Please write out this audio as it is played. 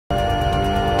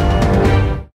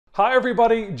Hi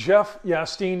everybody, Jeff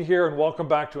Yastine here, and welcome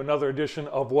back to another edition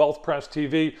of Wealth Press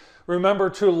TV. Remember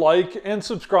to like and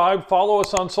subscribe, follow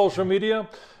us on social media,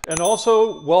 and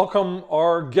also welcome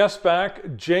our guest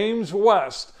back, James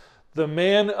West, the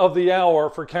man of the hour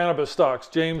for cannabis stocks.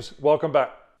 James, welcome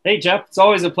back. Hey, Jeff, it's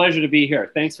always a pleasure to be here.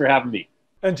 Thanks for having me.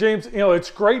 And James,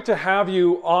 it's great to have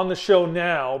you on the show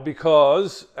now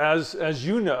because, as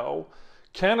you know,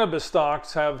 cannabis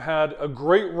stocks have had a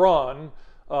great run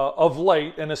of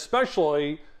late, and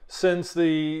especially since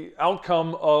the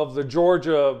outcome of the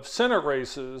Georgia Senate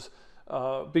races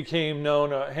became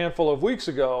known a handful of weeks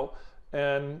ago,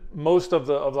 and most of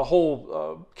the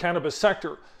whole cannabis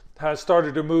sector has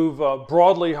started to move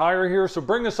broadly higher here. So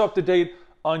bring us up to date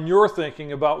on your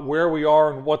thinking about where we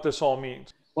are and what this all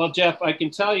means. Well, Jeff, I can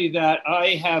tell you that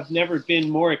I have never been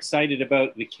more excited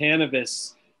about the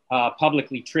cannabis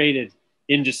publicly traded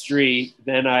industry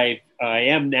than I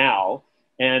am now.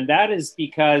 And that is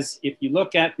because if you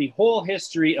look at the whole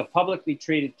history of publicly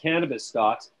traded cannabis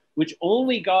stocks, which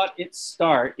only got its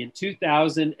start in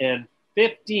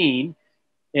 2015,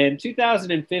 in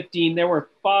 2015, there were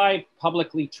 5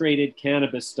 publicly traded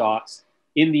cannabis stocks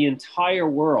in the entire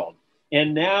world.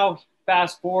 And now,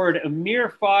 fast forward a mere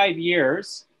 5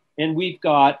 years, and we've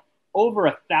got over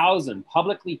 1,000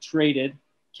 publicly traded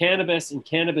cannabis and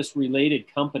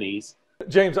cannabis-related companies.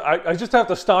 James, I just have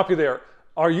to stop you there.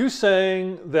 Are you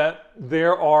saying that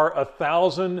there are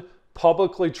 1,000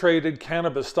 publicly traded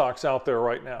cannabis stocks out there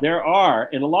right now? There are,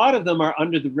 and a lot of them are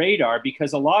under the radar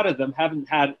because a lot of them haven't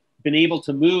been able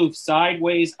to move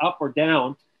sideways, up or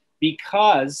down,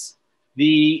 because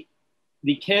the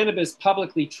cannabis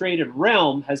publicly traded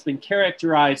realm has been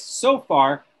characterized so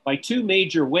far by 2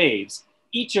 major waves,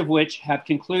 each of which have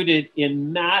concluded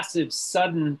in massive,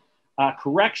 sudden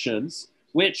corrections,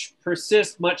 which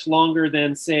persist much longer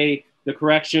than, say, the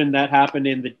correction that happened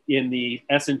in the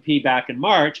S&P back in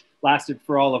March, lasted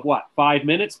for all of 5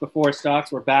 minutes before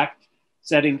stocks were back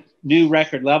setting new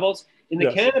record levels. In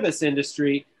the cannabis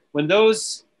industry, when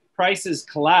those prices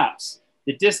collapsed,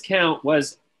 the discount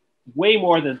was way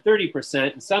more than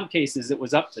 30%. In some cases, it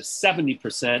was up to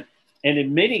 70%. And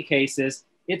in many cases,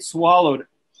 it swallowed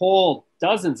whole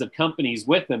dozens of companies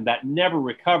with them that never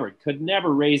recovered, could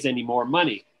never raise any more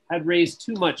money, had raised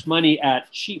too much money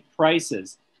at cheap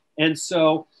prices. And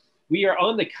so we are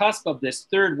on the cusp of this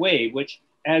third wave, which,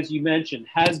 as you mentioned,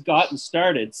 has gotten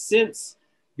started since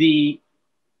the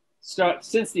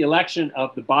election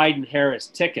of the Biden-Harris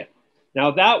ticket.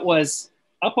 Now, that was,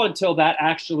 up until that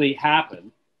actually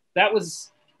happened, that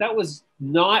was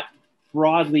not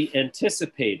broadly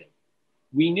anticipated.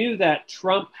 We knew that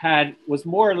Trump was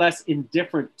more or less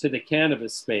indifferent to the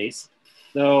cannabis space,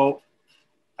 though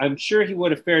I'm sure he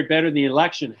would have fared better in the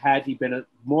election had he been a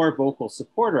more vocal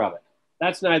supporter of it.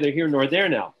 That's neither here nor there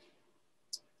now.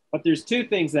 But there's 2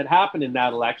 things that happened in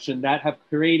that election that have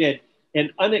created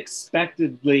an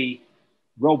unexpectedly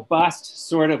robust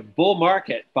sort of bull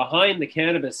market behind the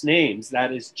cannabis names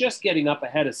that is just getting up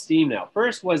ahead of steam now.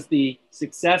 First was the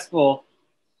successful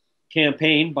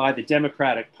campaign by the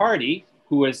Democratic Party,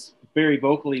 who was very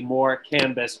vocally more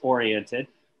cannabis oriented.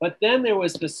 But then there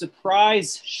was the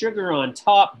surprise sugar on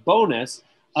top bonus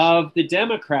of the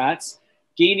Democrats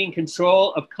gaining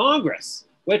control of Congress,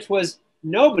 which was,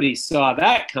 nobody saw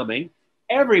that coming.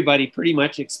 Everybody pretty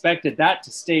much expected that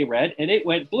to stay red, and it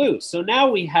went blue. So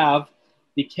now we have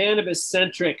the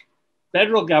cannabis-centric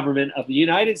federal government of the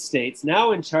United States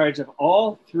now in charge of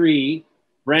all 3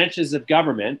 branches of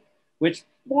government, which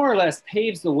more or less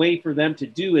paves the way for them to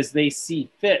do as they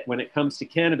see fit when it comes to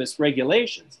cannabis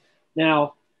regulations.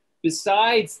 Now,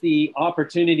 besides the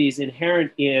opportunities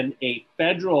inherent in a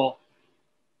federal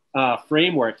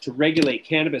framework to regulate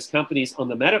cannabis companies on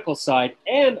the medical side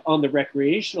and on the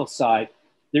recreational side,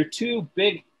 there are 2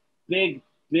 big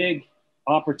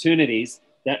opportunities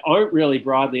that aren't really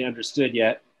broadly understood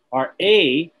yet are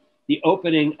A, the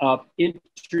opening of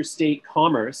interstate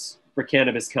commerce for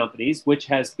cannabis companies, which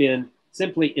has been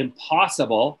simply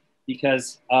impossible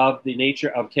because of the nature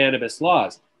of cannabis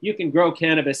laws. You can grow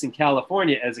cannabis in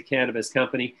California as a cannabis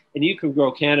company, and you can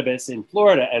grow cannabis in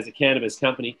Florida as a cannabis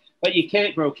company, but you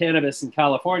can't grow cannabis in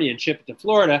California and ship it to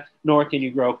Florida, nor can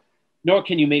you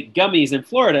make gummies in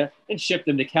Florida and ship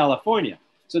them to California.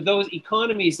 So those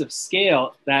economies of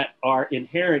scale that are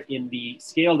inherent in the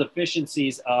scale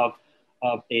deficiencies of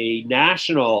a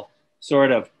national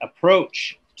sort of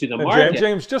approach to the market.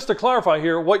 James, just to clarify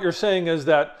here, what you're saying is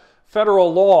that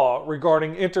federal law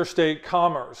regarding interstate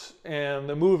commerce and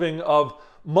the moving of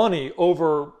money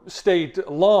over state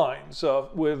lines,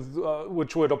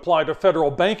 which would apply to federal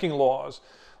banking laws,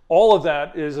 all of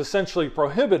that is essentially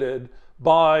prohibited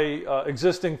by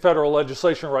existing federal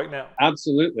legislation right now.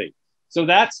 Absolutely. So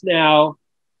that's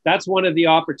one of the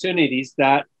opportunities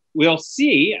that we'll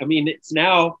see. I mean, it's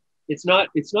not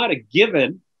a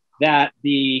given that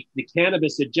the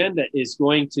cannabis agenda is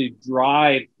going to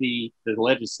drive the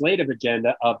legislative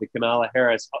agenda of the Kamala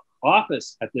Harris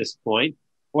office at this point.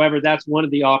 However, that's one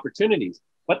of the opportunities.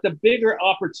 But the bigger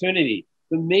opportunity,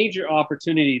 the major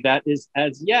opportunity that is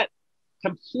as yet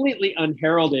completely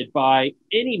unheralded by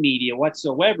any media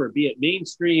whatsoever, be it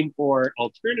mainstream or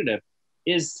alternative,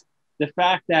 is the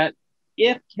fact that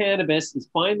if cannabis is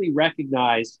finally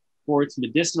recognized for its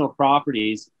medicinal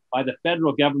properties by the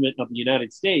federal government of the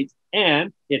United States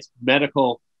and its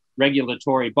medical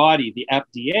regulatory body, the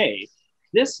FDA,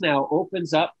 this now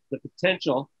opens up the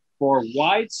potential for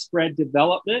widespread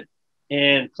development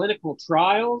and clinical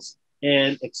trials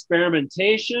and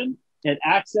experimentation and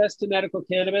access to medical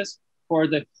cannabis for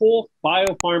the whole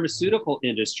biopharmaceutical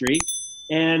industry.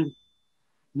 And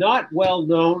not well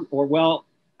known or well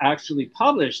actually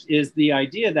published is the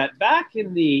idea that back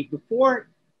in before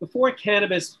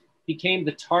cannabis became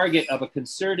the target of a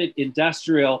concerted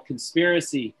industrial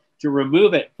conspiracy to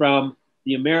remove it from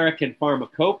the American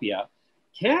pharmacopoeia,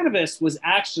 cannabis was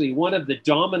actually one of the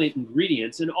dominant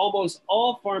ingredients in almost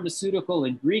all pharmaceutical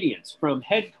ingredients, from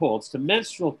head colds to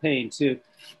menstrual pain to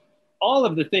all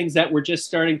of the things that we're just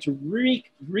starting to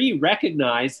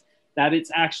re-recognize that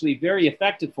it's actually very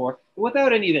effective for,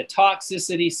 without any of the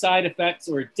toxicity, side effects,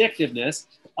 or addictiveness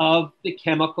of the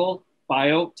chemical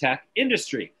biotech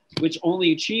industry, which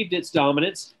only achieved its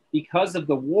dominance because of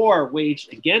the war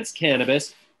waged against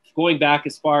cannabis going back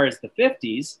as far as the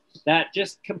 50s, that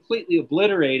just completely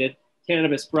obliterated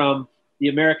cannabis from the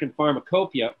American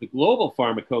pharmacopoeia, the global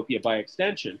pharmacopoeia by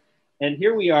extension. And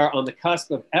here we are on the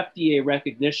cusp of FDA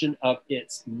recognition of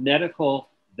its medical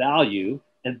value,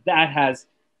 and that has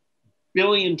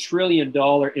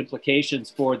billion-trillion-dollar implications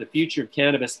for the future of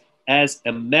cannabis as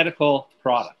a medical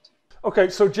product. Okay,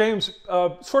 so James,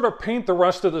 sort of paint the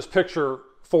rest of this picture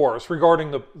for us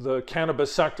regarding the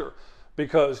cannabis sector,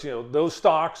 because those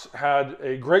stocks had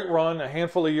a great run a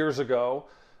handful of years ago,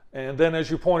 and then, as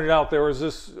you pointed out, there was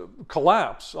this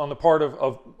collapse on the part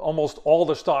of almost all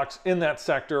the stocks in that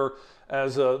sector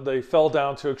as they fell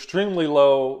down to extremely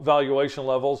low valuation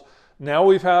levels. Now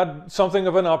we've had something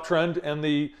of an uptrend and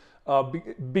the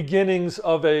beginnings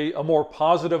of a more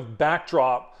positive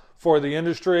backdrop for the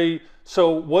industry. So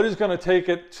what is going to take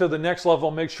it to the next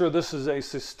level, make sure this is a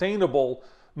sustainable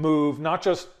move, not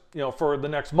just for the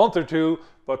next month or two,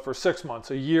 but for 6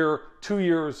 months, a year, 2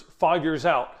 years, 5 years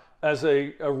out, as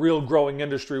a real growing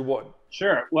industry would?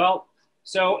 Sure. Well,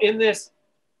 so in this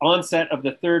onset of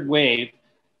the third wave,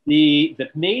 the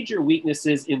major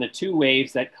weaknesses in the two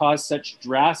waves that caused such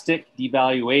drastic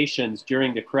devaluations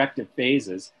during the corrective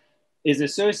phases is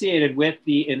associated with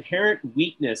the inherent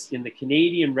weakness in the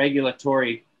Canadian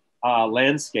regulatory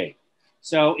landscape.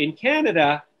 So in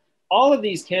Canada, all of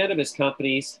these cannabis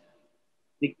companies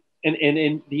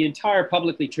and the entire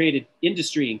publicly traded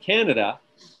industry in Canada,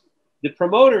 the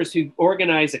promoters who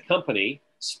organize a company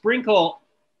sprinkle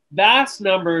vast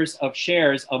numbers of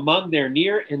shares among their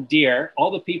near and dear,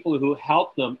 all the people who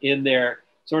help them in their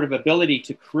sort of ability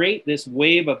to create this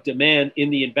wave of demand in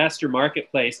the investor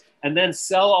marketplace and then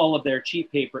sell all of their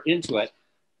cheap paper into it.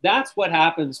 That's what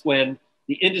happens when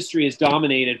the industry is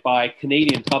dominated by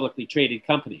Canadian publicly traded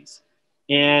companies.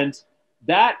 And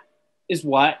that is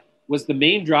what was the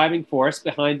main driving force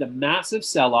behind the massive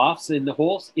sell-offs in the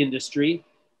whole industry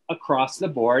across the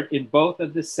board in both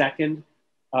the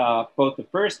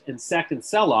first and second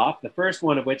sell-off, the first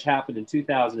one of which happened in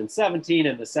 2017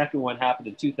 and the second one happened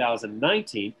in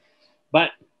 2019.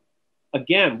 But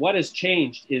again, what has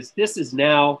changed is this is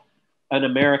now an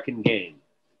American game.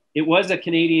 It was a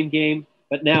Canadian game,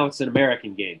 but now it's an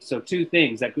American game. So two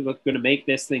things that are going to make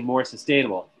this thing more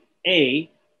sustainable. A,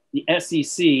 the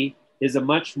SEC is a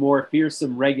much more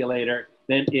fearsome regulator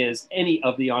than is any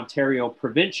of the Ontario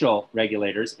provincial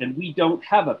regulators, and we don't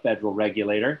have a federal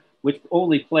regulator, which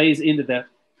only plays into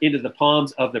the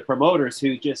palms of the promoters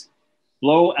who just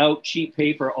blow out cheap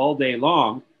paper all day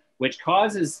long, which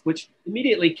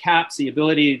immediately caps the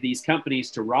ability of these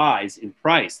companies to rise in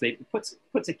price. They puts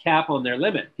a cap on their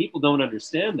limit. People don't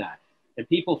understand that, and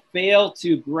people fail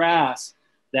to grasp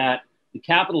that the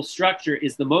capital structure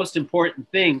is the most important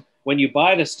thing when you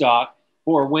buy the stock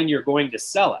or when you're going to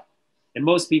sell it. And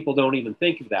most people don't even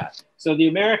think of that. So the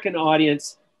American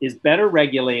audience is better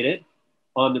regulated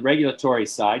on the regulatory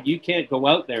side. You can't go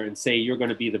out there and say you're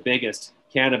going to be the biggest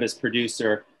cannabis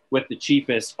producer with the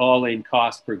cheapest all-in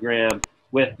cost per gram,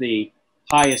 with the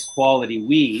highest quality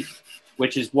weed,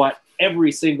 which is what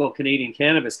every single Canadian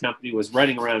cannabis company was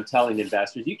running around telling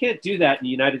investors. You can't do that in the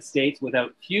United States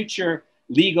without future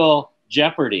legal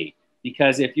jeopardy.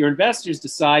 Because if your investors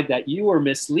decide that you are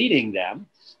misleading them,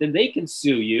 then they can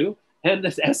sue you, and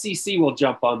the SEC will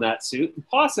jump on that suit, and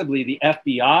possibly the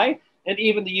FBI, and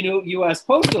even the U.S.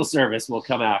 Postal Service will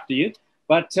come after you.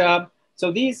 But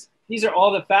so these are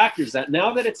all the factors that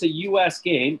now that it's a U.S.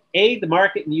 game, the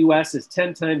market in the U.S. is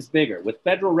 10 times bigger. With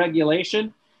federal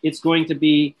regulation, it's going to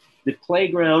be the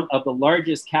playground of the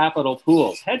largest capital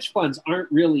pools. Hedge funds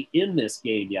aren't really in this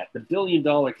game yet. The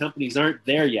billion-dollar companies aren't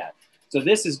there yet. So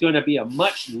this is going to be a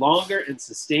much longer and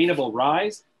sustainable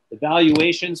rise. The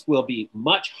valuations will be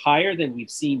much higher than we've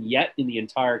seen yet in the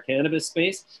entire cannabis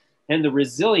space. And the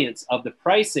resilience of the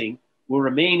pricing will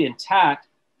remain intact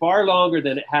far longer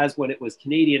than it has when it was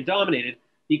Canadian dominated,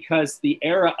 because the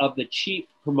era of the cheap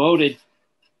promoted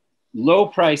low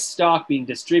price stock being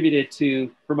distributed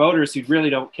to promoters who really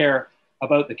don't care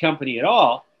about the company at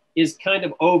all is kind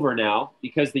of over now,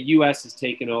 because the U.S. has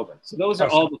taken over. So those are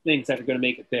all the things that are going to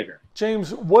make it bigger.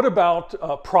 James, what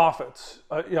about profits?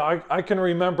 I can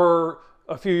remember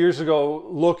a few years ago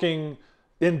looking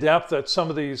in depth at some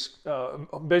of these,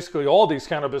 basically all these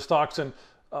cannabis stocks, and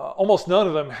almost none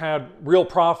of them had real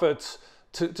profits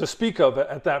to speak of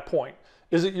at that point.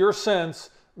 Is it your sense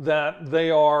that they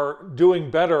are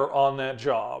doing better on that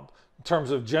job in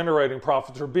terms of generating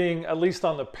profits, or being at least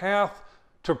on the path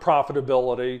to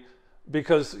profitability?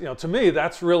 Because, to me,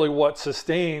 that's really what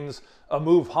sustains a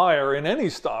move higher in any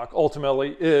stock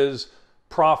ultimately, is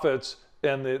profits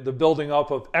and the building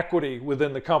up of equity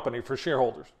within the company for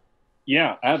shareholders.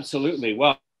 Yeah, absolutely.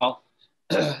 Well,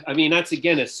 I mean, that's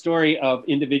again a story of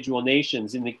individual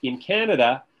nations. In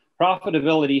Canada,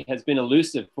 profitability has been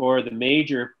elusive for the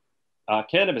major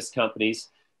cannabis companies,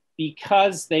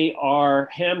 because they are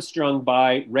hamstrung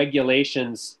by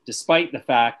regulations, despite the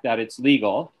fact that it's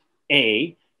legal,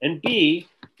 A, and B,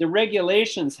 the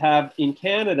regulations have in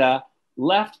Canada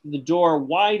left the door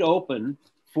wide open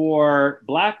for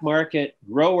black market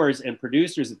growers and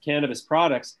producers of cannabis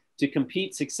products to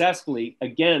compete successfully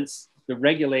against the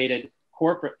regulated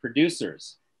corporate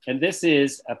producers. And this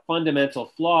is a fundamental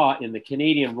flaw in the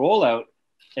Canadian rollout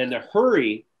and the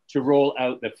hurry to roll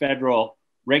out the federal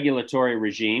regulatory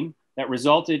regime that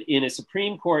resulted in a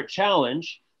Supreme Court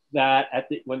challenge that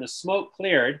when the smoke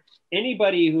cleared,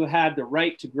 anybody who had the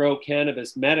right to grow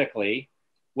cannabis medically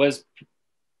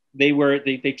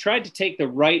they tried to take the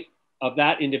right of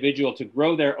that individual to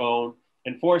grow their own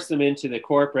and force them into the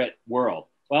corporate world.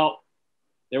 Well,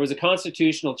 there was a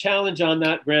constitutional challenge on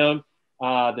that ground.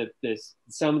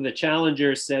 Some of the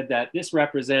challengers said that this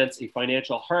represents a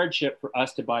financial hardship for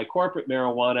us to buy corporate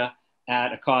marijuana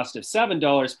at a cost of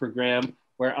 $7 per gram,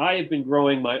 where I have been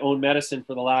growing my own medicine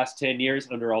for the last 10 years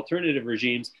under alternative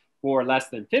regimes for less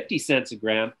than 50 cents a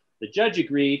gram. The judge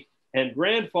agreed and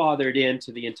grandfathered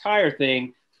into the entire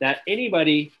thing that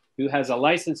anybody who has a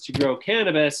license to grow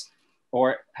cannabis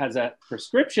or has a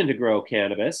prescription to grow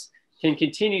cannabis can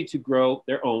continue to grow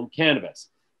their own cannabis.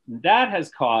 That has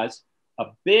caused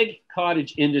a big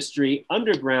cottage industry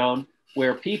underground,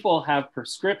 where people have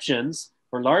prescriptions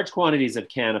for large quantities of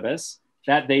cannabis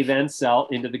that they then sell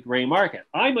into the gray market.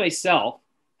 I myself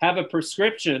have a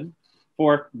prescription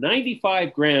for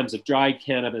 95 grams of dried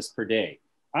cannabis per day.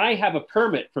 I have a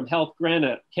permit from Health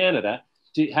Canada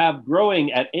to have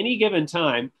growing at any given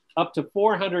time up to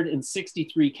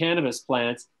 463 cannabis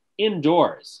plants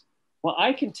indoors. Well,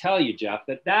 I can tell you, Jeff,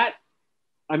 that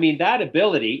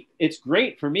ability, it's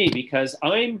great for me, because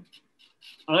I'm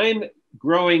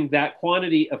growing that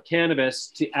quantity of cannabis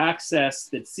to access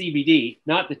the CBD,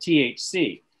 not the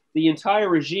THC. The entire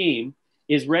regime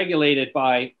is regulated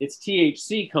by its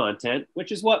THC content,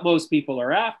 which is what most people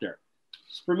are after.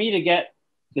 For me to get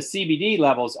the CBD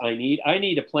levels I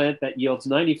need a plant that yields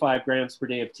 95 grams per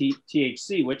day of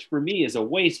THC, which for me is a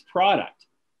waste product.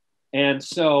 And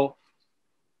so,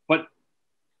 but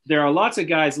there are lots of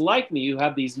guys like me who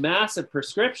have these massive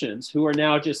prescriptions who are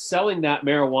now just selling that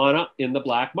marijuana in the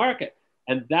black market.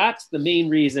 And that's the main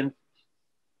reason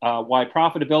why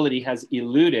profitability has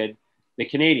eluded the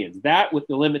Canadians. That, with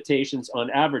the limitations on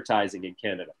advertising in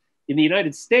Canada. In the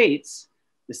United States,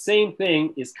 the same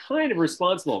thing is kind of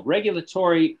responsible.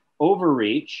 Regulatory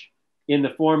overreach in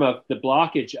the form of the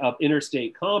blockage of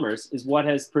interstate commerce is what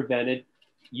has prevented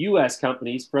US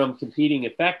companies from competing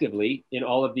effectively in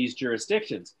all of these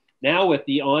jurisdictions. Now, with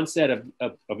the onset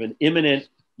of an imminent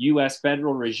US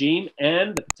federal regime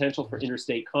and the potential for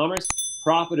interstate commerce,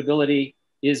 profitability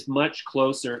is much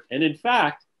closer. And in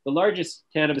fact, the largest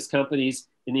cannabis companies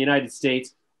in the United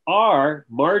States are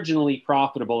marginally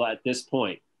profitable at this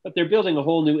point, but they're building a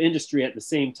whole new industry at the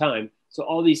same time. So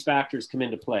all these factors come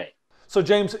into play. So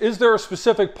James, is there a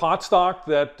specific pot stock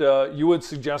that you would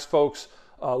suggest folks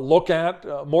look at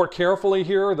more carefully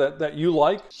here that you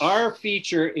like? Our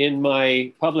feature in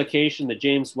my publication, the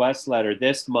James West Letter,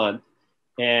 this month,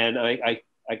 and I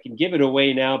can give it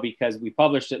away now because we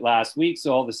published it last week,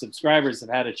 so all the subscribers have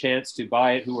had a chance to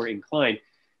buy it who are inclined,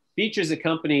 features a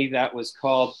company that was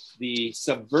called the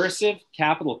Subversive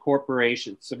Capital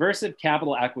Corporation, Subversive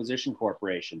Capital Acquisition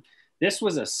Corporation. This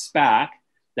was a SPAC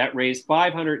that raised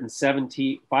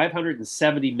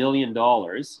 $570 million.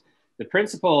 The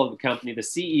principal of the company, the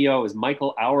CEO, is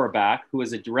Michael Auerbach, who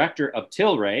is a director of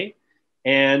Tilray,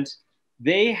 and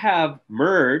they have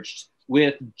merged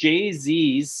with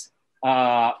Jay-Z's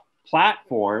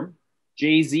platform.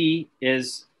 Jay-Z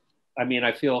is, I mean,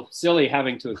 I feel silly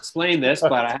having to explain this,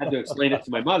 but I had to explain it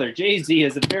to my mother. Jay-Z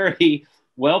is a very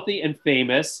wealthy and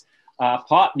famous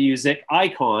pop music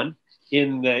icon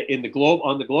on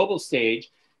the global stage.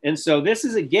 And so this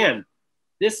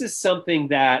is something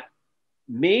that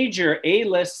major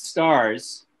A-list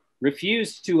stars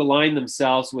refused to align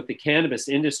themselves with the cannabis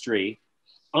industry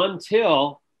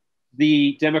until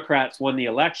the Democrats won the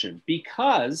election,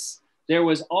 because there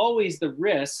was always the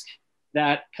risk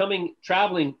that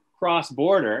traveling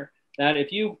cross-border, that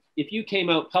if you came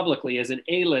out publicly as an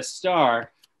A-list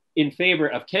star in favor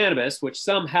of cannabis, which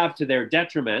some have to their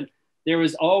detriment, there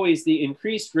was always the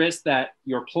increased risk that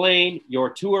your plane, your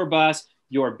tour bus,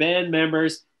 your band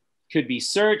members could be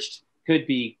searched, could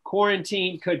be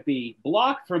quarantined, could be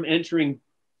blocked from entering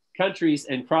countries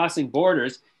and crossing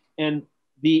borders. And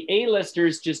the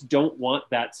A-listers just don't want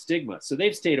that stigma. So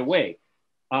they've stayed away.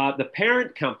 The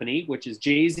parent company, which is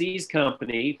Jay-Z's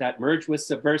company that merged with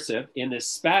Subversive in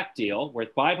this SPAC deal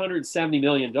worth $570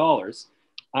 million.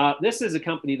 This is a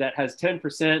company that has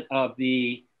 10% of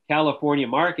the California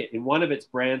market in one of its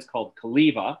brands called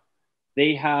Caliva.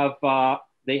 They have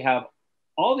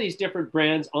all these different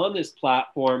brands on this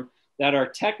platform that are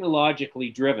technologically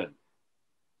driven.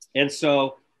 And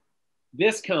so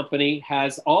this company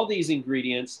has all these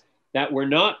ingredients that were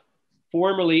not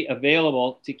formerly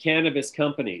available to cannabis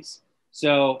companies.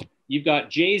 So you've got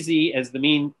Jay-Z as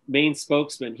the main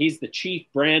spokesman. He's the chief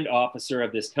brand officer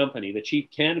of this company, the chief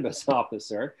cannabis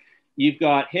officer. You've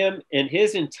got him and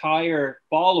his entire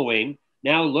following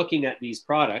now looking at these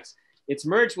products. It's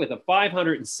merged with a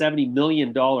 $570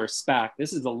 million SPAC.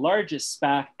 This is the largest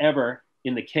SPAC ever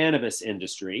in the cannabis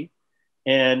industry.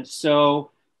 And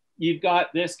so you've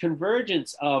got this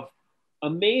convergence of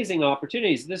amazing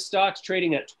opportunities. This stock's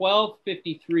trading at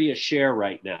 $12.53 a share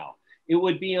right now. It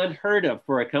would be unheard of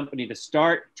for a company to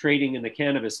start trading in the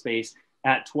cannabis space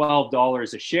at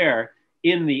 $12 a share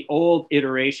in the old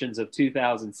iterations of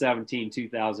 2017,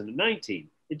 2019.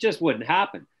 It just wouldn't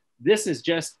happen. This is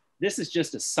just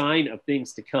a sign of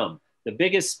things to come. The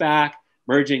biggest SPAC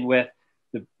merging with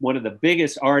one of the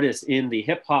biggest artists in the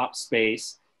hip hop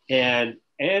space and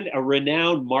a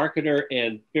renowned marketer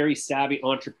and very savvy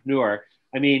entrepreneur.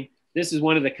 I mean, this is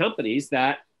one of the companies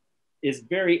that is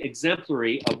very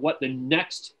exemplary of what the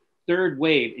next third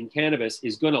wave in cannabis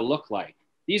is going to look like.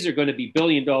 These are going to be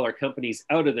billion-dollar companies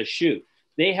out of the chute.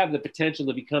 They have the potential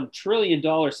to become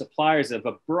trillion-dollar suppliers of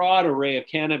a broad array of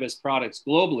cannabis products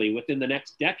globally within the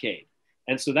next decade.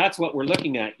 And so that's what we're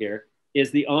looking at here,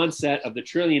 is the onset of the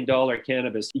trillion-dollar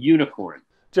cannabis unicorn.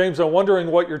 James, I'm wondering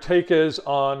what your take is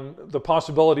on the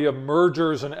possibility of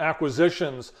mergers and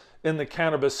acquisitions in the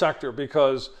cannabis sector,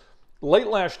 because late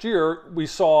last year we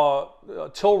saw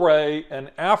Tilray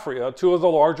and Afria, two of the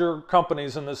larger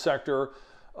companies in this sector,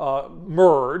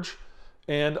 merge.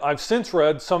 And I've since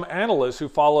read some analysts who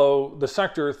follow the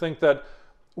sector think that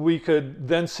we could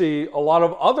then see a lot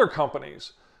of other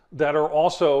companies that are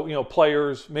also,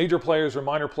 players, major players or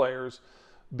minor players,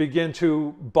 begin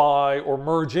to buy or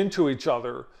merge into each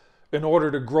other in order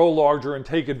to grow larger and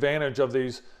take advantage of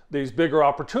these bigger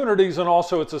opportunities. And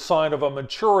also it's a sign of a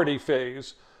maturity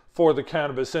phase for the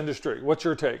cannabis industry. What's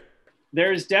your take?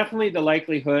 There's definitely the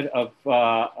likelihood of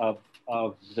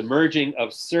the merging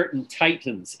of certain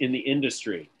titans in the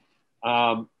industry.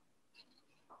 Like,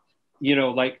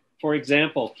 for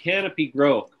example, Canopy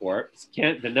Growth Corp,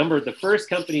 the first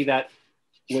company that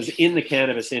was in the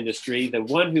cannabis industry, the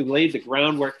one who laid the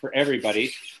groundwork for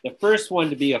everybody, the first one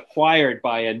to be acquired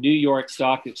by a New York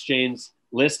Stock Exchange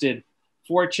listed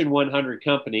Fortune 100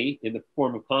 company in the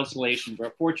form of Constellation,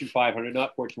 Fortune 500,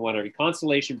 not Fortune 100,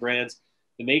 Constellation Brands,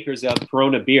 the makers of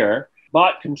Corona beer,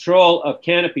 bought control of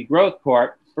Canopy Growth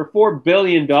Corp for $4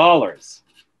 billion.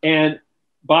 And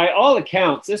by all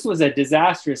accounts, this was a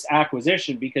disastrous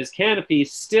acquisition because Canopy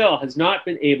still has not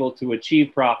been able to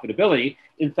achieve profitability.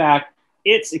 In fact,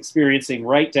 it's experiencing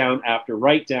write down after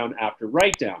write down after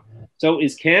write down. So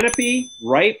is Canopy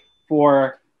ripe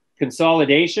for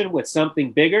consolidation with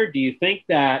something bigger? Do you think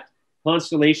that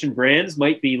Constellation Brands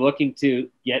might be looking to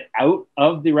get out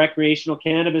of the recreational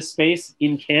cannabis space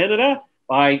in Canada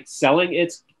by selling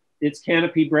its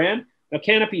Canopy brand? Now,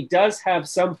 Canopy does have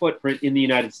some footprint in the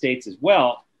United States as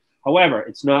well. However,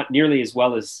 it's not nearly as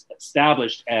well as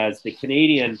established as the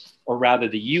Canadian, or rather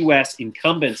the US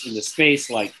incumbents in the space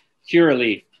like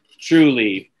Curaleaf,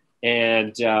 Trulieve,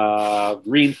 and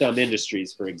Green Thumb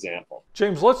Industries, for example.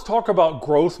 James, let's talk about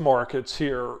growth markets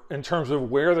here in terms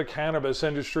of where the cannabis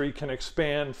industry can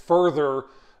expand further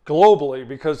globally,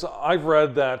 because I've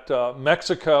read that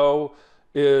Mexico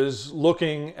is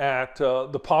looking at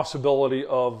the possibility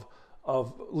of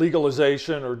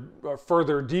legalization or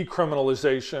further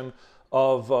decriminalization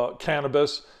of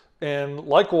cannabis, and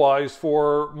likewise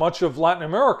for much of Latin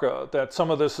America, that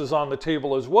some of this is on the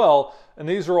table as well. And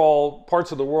these are all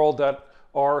parts of the world that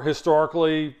are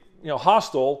historically,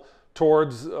 hostile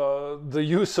towards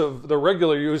the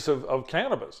regular use of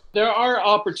cannabis. There are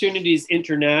opportunities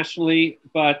internationally,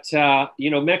 but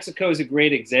Mexico is a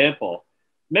great example.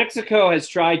 Mexico has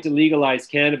tried to legalize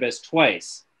cannabis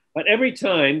twice, but every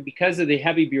time, because of the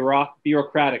heavy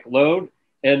bureaucratic load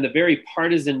and the very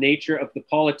partisan nature of the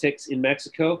politics in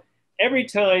Mexico, every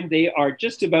time they are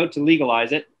just about to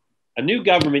legalize it, a new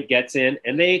government gets in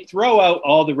and they throw out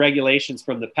all the regulations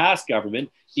from the past government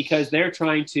because they're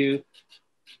trying to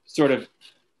sort of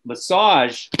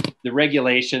massage the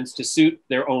regulations to suit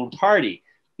their own party.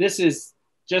 This is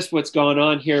just what's gone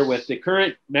on here with the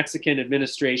current Mexican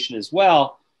administration as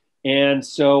well. And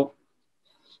so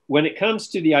when it comes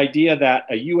to the idea that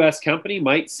a US company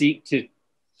might seek to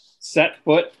set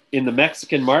foot in the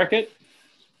Mexican market,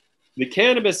 the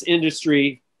cannabis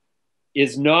industry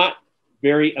is not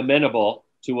very amenable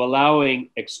to allowing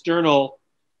external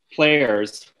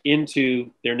players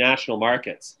into their national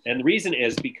markets. And the reason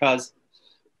is because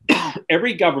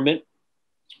every government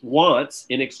wants,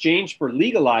 in exchange for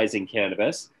legalizing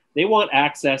cannabis, they want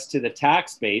access to the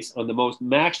tax base on the most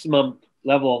maximum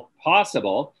level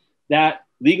possible that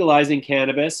legalizing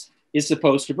cannabis is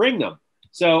supposed to bring them.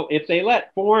 So if they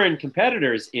let foreign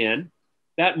competitors in,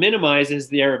 that minimizes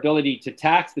their ability to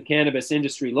tax the cannabis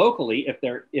industry locally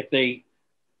if they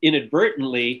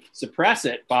inadvertently suppress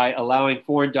it by allowing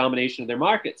foreign domination of their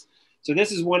markets. So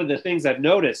this is one of the things I've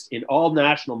noticed in all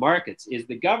national markets is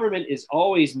the government is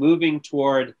always moving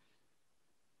toward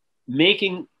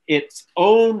making its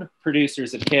own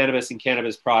producers of cannabis and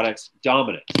cannabis products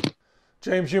dominant.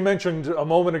 James, you mentioned a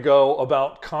moment ago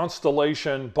about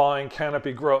Constellation buying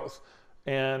Canopy Growth.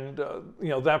 And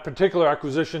that particular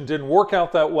acquisition didn't work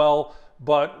out that well,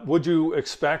 but would you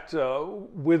expect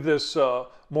with this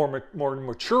more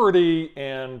maturity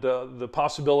and the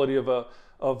possibility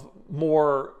of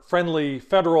more friendly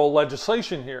federal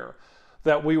legislation here,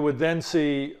 that we would then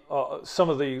see some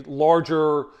of the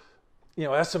larger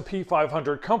S&P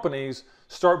 500 companies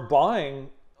start buying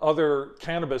other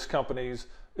cannabis companies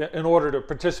in order to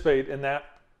participate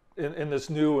in this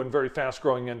new and very fast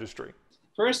growing industry?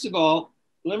 First of all,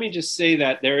 let me just say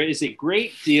that there is a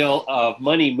great deal of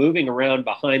money moving around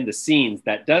behind the scenes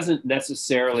that doesn't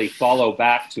necessarily follow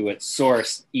back to its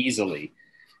source easily.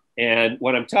 And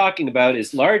what I'm talking about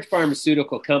is large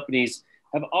pharmaceutical companies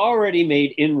have already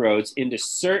made inroads into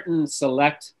certain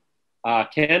select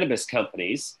cannabis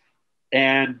companies,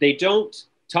 and they don't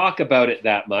talk about it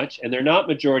that much, and they're not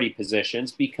majority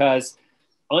positions because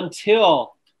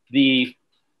until the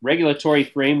regulatory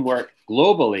framework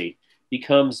globally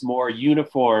becomes more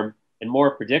uniform and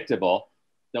more predictable,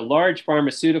 the large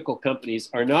pharmaceutical companies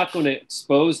are not going to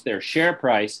expose their share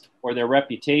price or their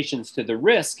reputations to the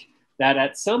risk that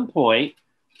at some point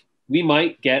we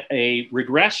might get a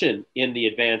regression in the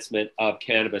advancement of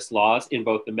cannabis laws in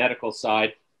both the medical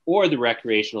side or the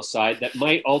recreational side that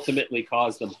might ultimately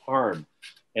cause them harm.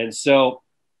 And so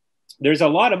there's a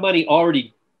lot of money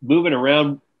already moving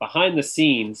around behind the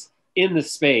scenes in the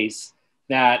space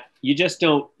that you just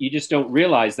don't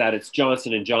realize that it's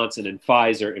Johnson & Johnson and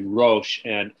Pfizer and Roche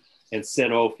and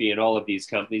Sanofi and all of these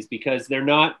companies because they're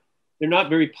not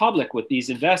very public with these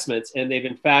investments, and they've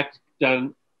in fact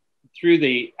done through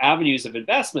the avenues of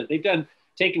investment, they've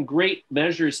taken great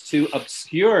measures to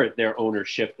obscure their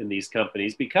ownership in these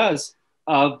companies because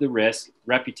of the risk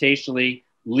reputationally,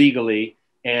 legally,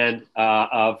 and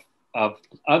of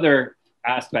other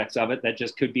aspects of it that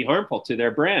just could be harmful to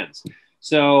their brands.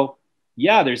 So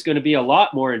yeah, there's going to be a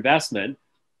lot more investment,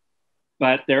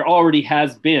 but there already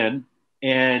has been,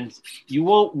 and you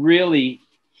won't really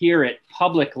hear it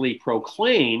publicly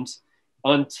proclaimed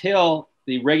until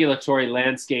the regulatory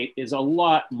landscape is a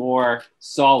lot more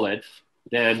solid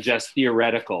than just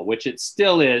theoretical, which it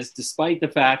still is, despite the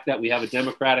fact that we have a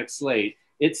Democratic slate.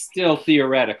 It's still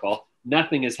theoretical.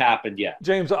 Nothing has happened yet.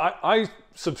 James, I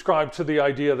subscribe to the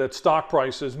idea that stock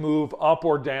prices move up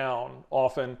or down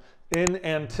often in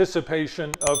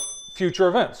anticipation of future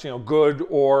events, good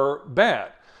or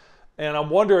bad. And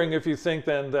I'm wondering if you think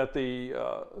then that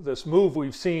this move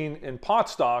we've seen in pot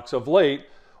stocks of late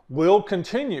will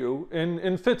continue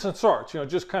in fits and starts,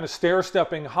 just kind of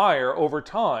stair-stepping higher over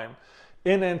time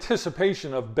in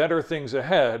anticipation of better things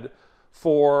ahead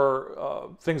for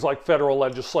things like federal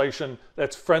legislation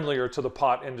that's friendlier to the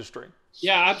pot industry.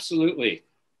 Yeah, absolutely.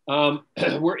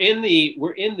 We're in the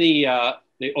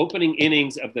opening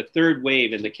innings of the third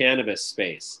wave in the cannabis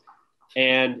space,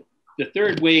 and the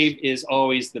third wave is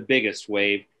always the biggest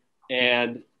wave.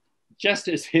 And just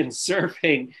as in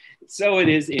surfing, so it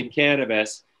is in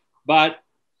cannabis. But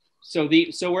so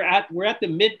we're at the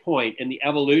midpoint in the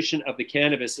evolution of the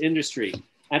cannabis industry.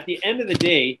 At the end of the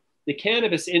day, the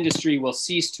cannabis industry will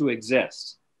cease to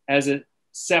exist as a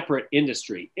separate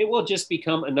industry. It will just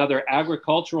become another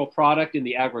agricultural product in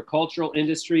the agricultural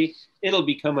industry. It'll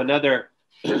become another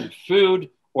food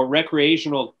or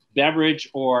recreational beverage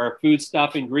or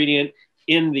foodstuff ingredient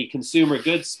in the consumer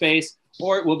goods space,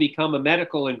 or it will become a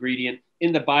medical ingredient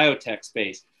in the biotech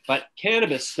space. But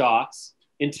cannabis stocks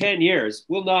in 10 years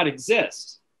will not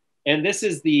exist. And this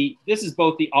is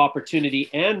both the opportunity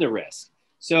and the risk.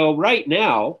 So right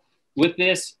now, with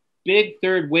this big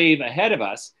third wave ahead of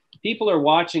us, people are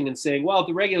watching and saying, well,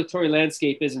 the regulatory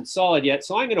landscape isn't solid yet,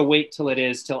 so I'm going to wait till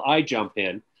I jump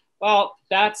in. Well,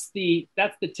 that's the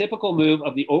typical move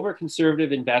of the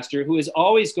over-conservative investor who is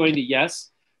always going to,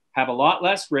 yes, have a lot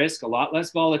less risk, a lot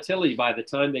less volatility by the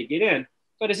time they get in,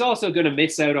 but is also going to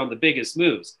miss out on the biggest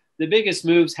moves. The biggest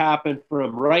moves happen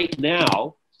from right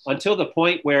now until the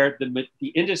point where the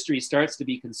industry starts to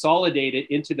be consolidated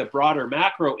into the broader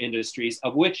macro industries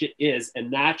of which it is a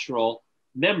natural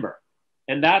member.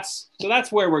 And that's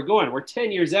where we're going. We're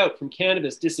 10 years out from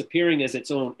cannabis disappearing as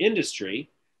its own industry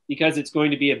because it's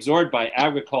going to be absorbed by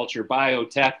agriculture,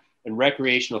 biotech, and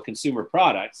recreational consumer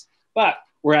products. But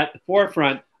we're at the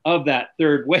forefront of that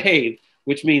third wave,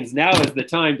 which means now is the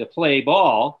time to play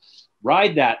ball,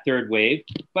 ride that third wave,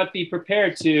 but be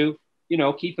prepared to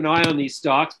keep an eye on these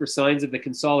stocks for signs of the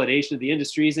consolidation of the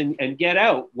industries and get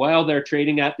out while they're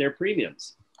trading at their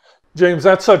premiums. James,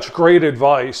 that's such great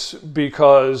advice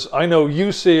because I know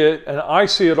you see it and I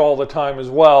see it all the time as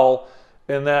well,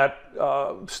 in that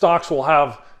stocks will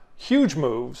have huge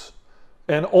moves,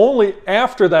 and only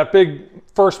after that big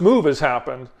first move has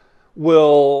happened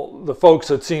will the folks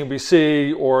at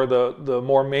CNBC or the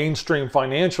more mainstream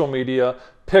financial media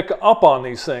pick up on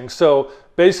these things. So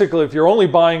basically, if you're only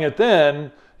buying it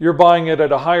then, you're buying it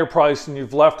at a higher price and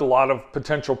you've left a lot of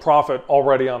potential profit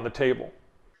already on the table.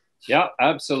 Yeah,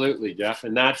 absolutely, Jeff.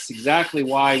 And that's exactly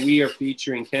why we are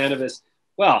featuring cannabis.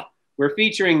 Well, we're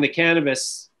featuring the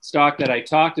cannabis stock that I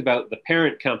talked about, the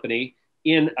parent company,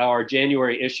 in our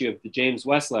January issue of the James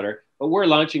West letter. But we're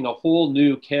launching a whole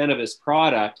new cannabis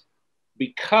product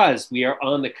because we are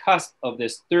on the cusp of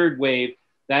this third wave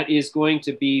that is going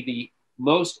to be the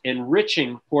most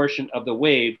enriching portion of the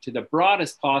wave to the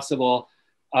broadest possible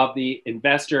of the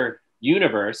investor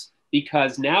universe,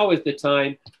 because now is the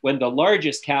time when the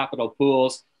largest capital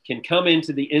pools can come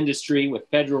into the industry with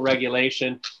federal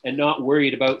regulation and not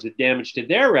worried about the damage to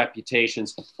their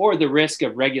reputations or the risk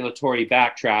of regulatory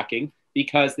backtracking,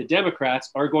 because the Democrats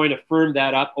are going to firm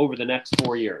that up over the next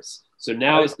 4 years. So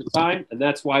now is the time, and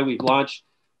that's why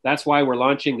we're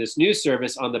launching this new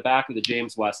service on the back of the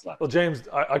James West letter. Well, James,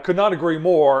 I could not agree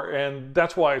more, and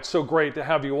that's why it's so great to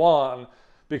have you on,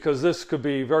 because this could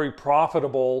be very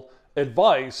profitable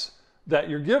advice that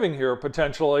you're giving here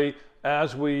potentially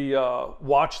as we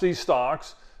watch these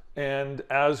stocks and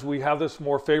as we have this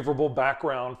more favorable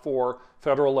background for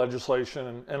federal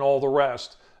legislation and all the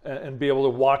rest, and be able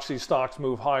to watch these stocks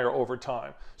move higher over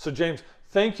time. So James,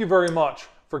 thank you very much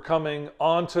for coming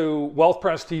on to Wealth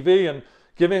Press TV and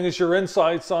giving us your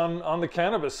insights on the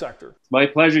cannabis sector. My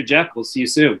pleasure, Jeff. We'll see you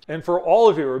soon. And for all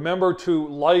of you, remember to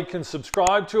like and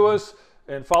subscribe to us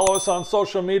and follow us on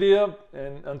social media.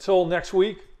 And until next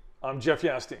week, I'm Jeff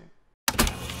Yastine.